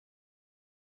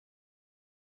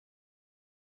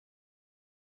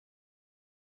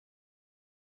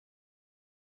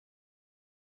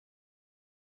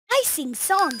I sing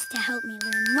songs to help me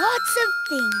learn lots of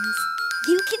things.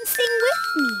 You can sing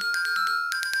with me.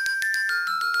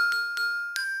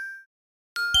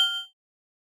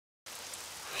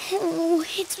 Oh,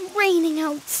 it's raining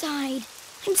outside.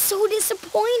 I'm so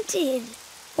disappointed.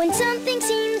 When something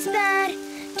seems bad,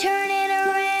 turn it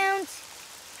around.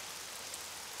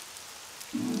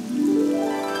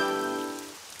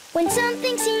 When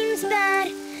something seems bad,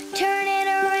 turn it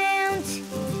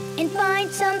around and find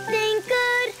something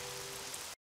good.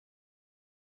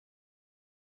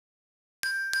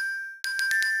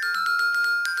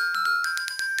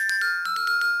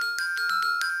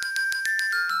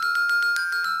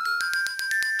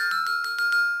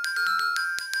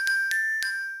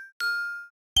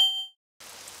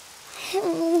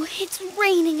 Oh, it's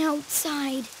raining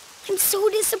outside. I'm so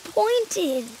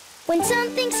disappointed. When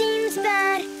something seems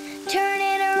bad, turn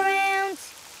it around.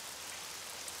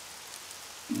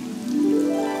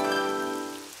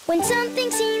 When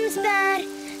something seems bad,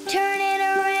 turn it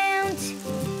around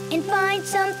and find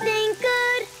something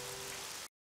good.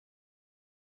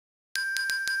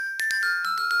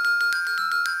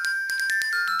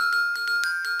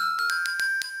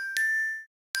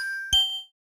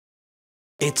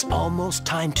 It's almost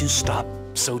time to stop,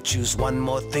 so choose one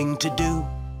more thing to do.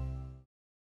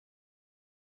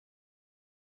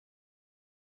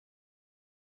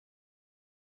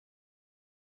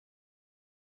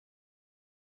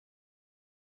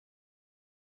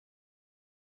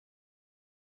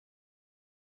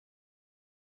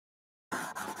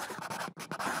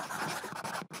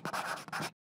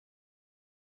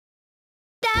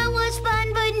 That was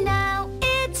fun, but now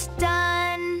it's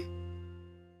done.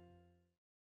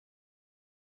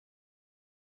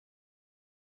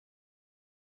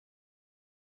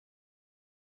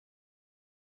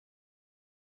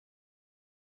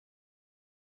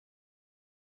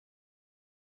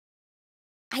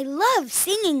 I love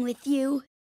singing with you.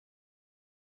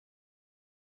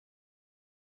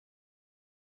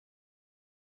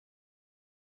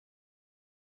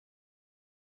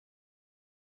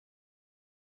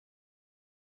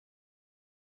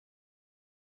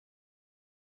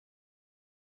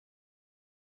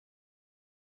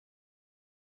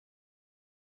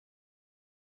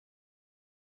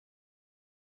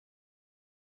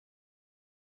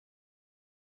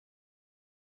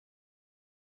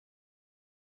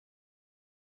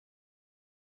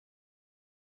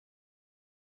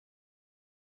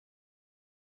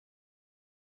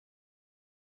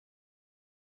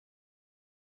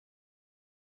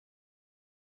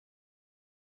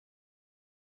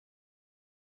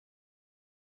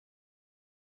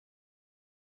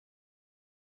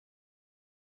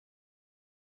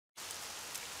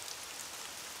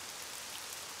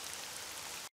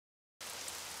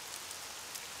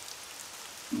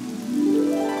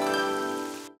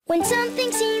 When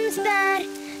something seems bad,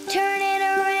 turn it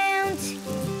around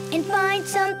and find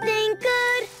something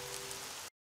good.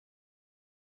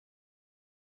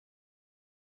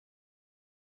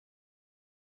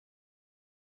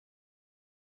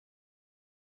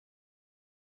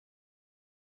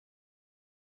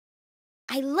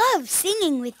 I love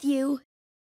singing with you.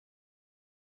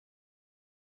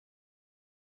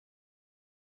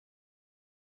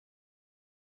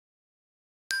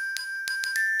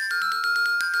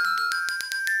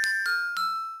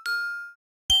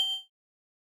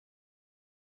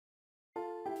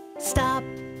 Stop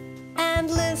and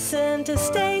listen to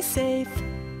stay safe.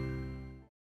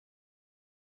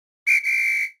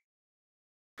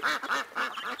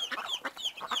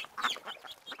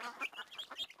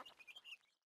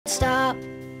 Stop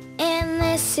and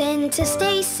listen to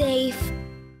stay safe.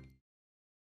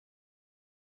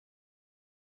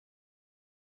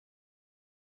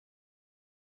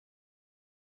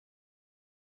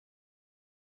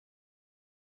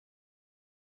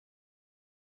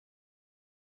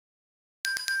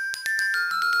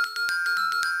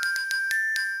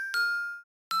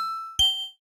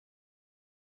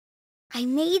 I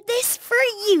made this for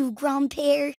you,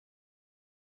 Grandpère.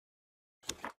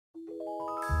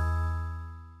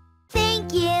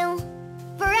 Thank you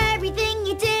for everything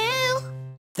you do.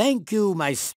 Thank you,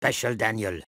 my special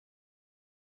Daniel.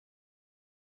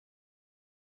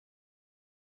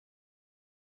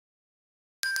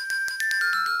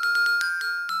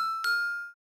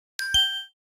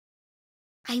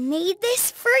 I made this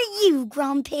for you,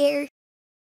 Grandpère.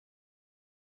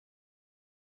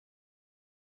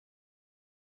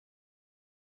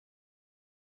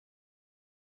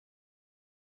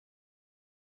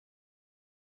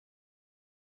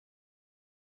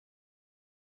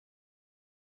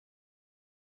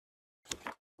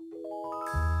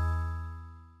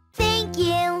 Thank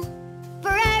you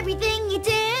for everything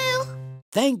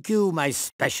Thank you, my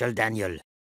special Daniel.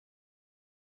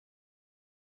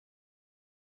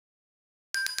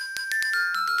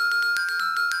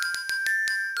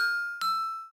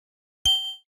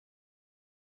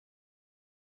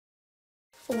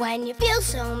 When you feel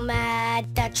so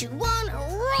mad that you wanna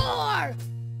roar,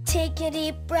 take a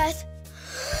deep breath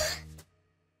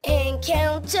and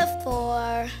count to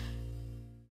 4.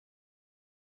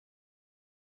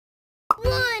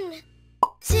 1,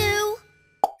 2,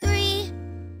 3,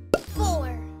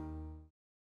 4.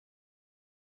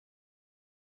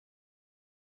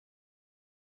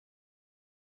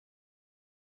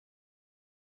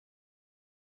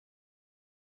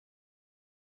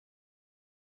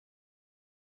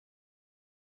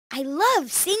 I love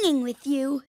singing with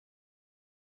you.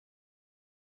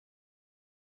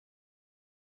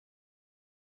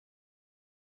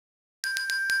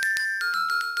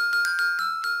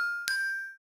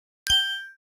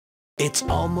 It's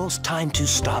almost time to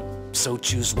stop, so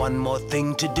choose one more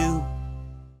thing to do.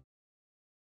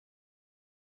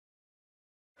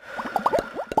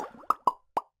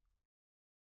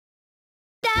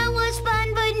 That was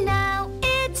fun, but now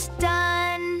it's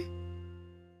done.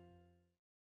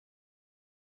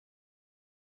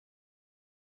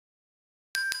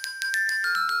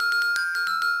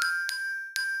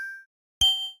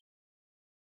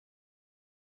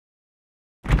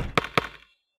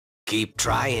 Keep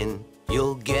trying,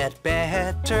 you'll get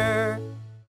better.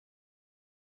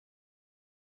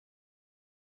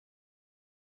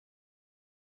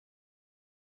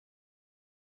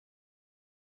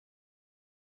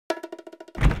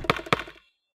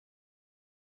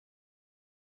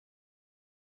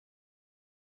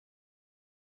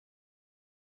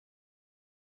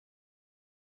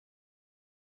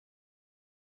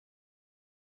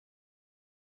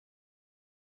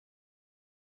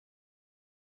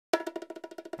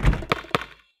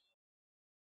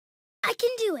 I can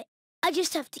do it. I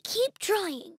just have to keep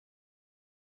trying.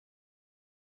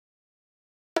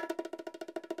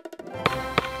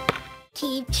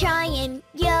 Keep trying,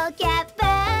 you'll get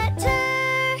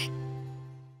better.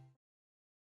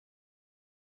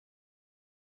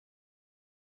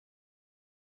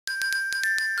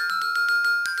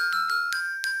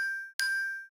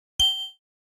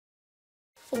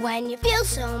 When you feel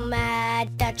so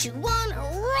mad that you wanna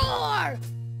roar,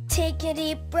 take a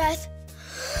deep breath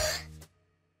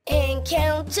and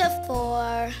count to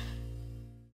 4.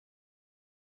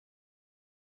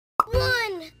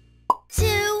 1,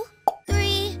 2,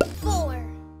 3, 4.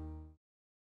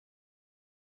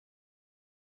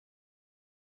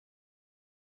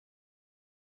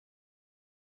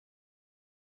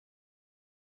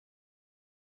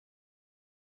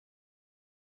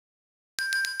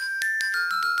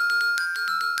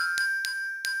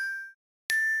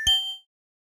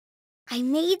 I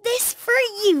made this for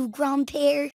you,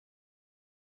 Grandpere.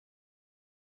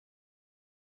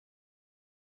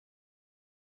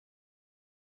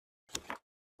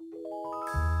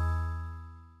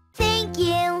 Thank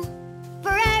you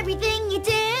for everything you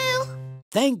do.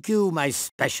 Thank you, my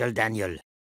special Daniel.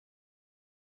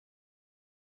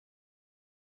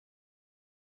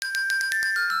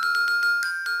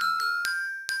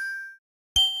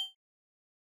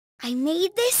 I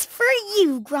made this for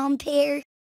you, Grandpere.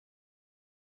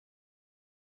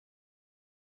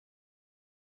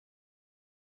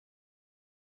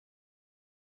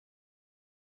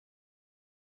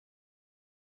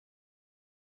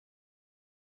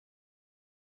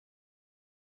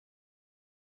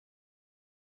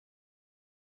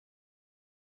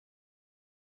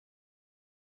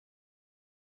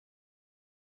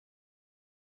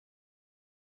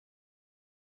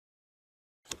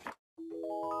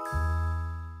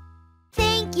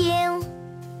 Thank you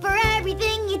for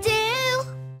everything you do.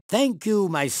 Thank you,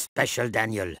 my special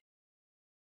Daniel.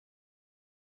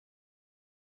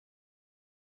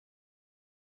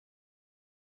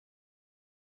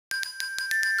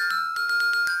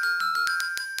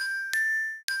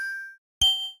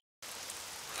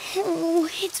 Oh,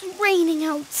 it's raining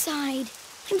outside.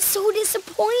 I'm so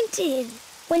disappointed.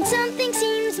 When something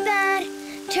seems bad,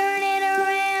 turn it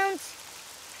around.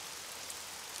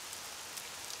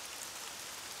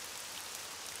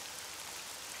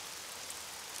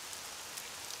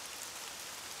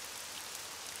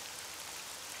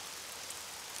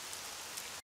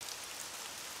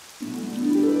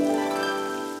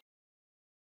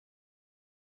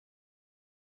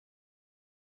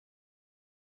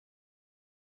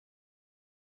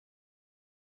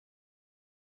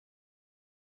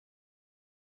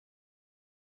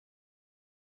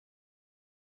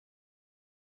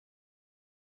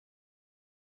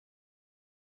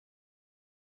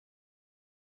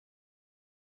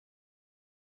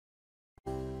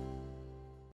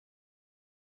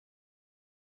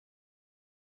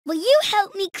 will you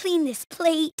help me clean this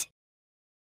plate?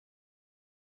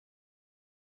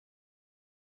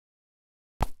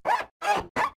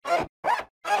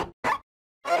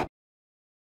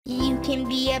 You can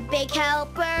be a big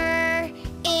helper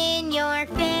in your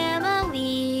family.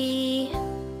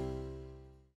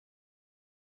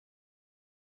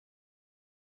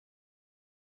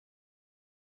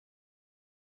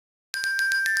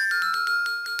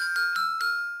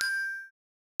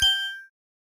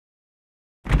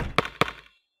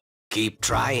 Keep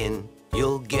trying,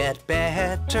 you'll get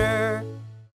better.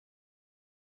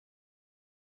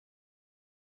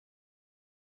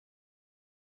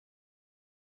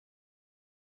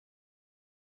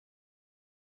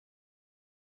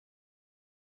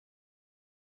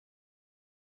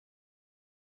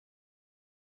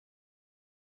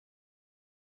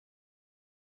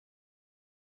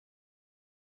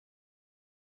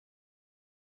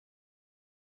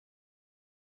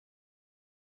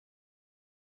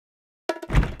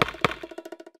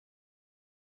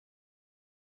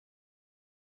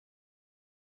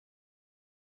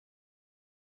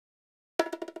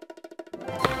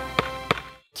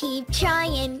 Keep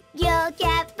trying, you'll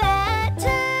get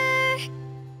better.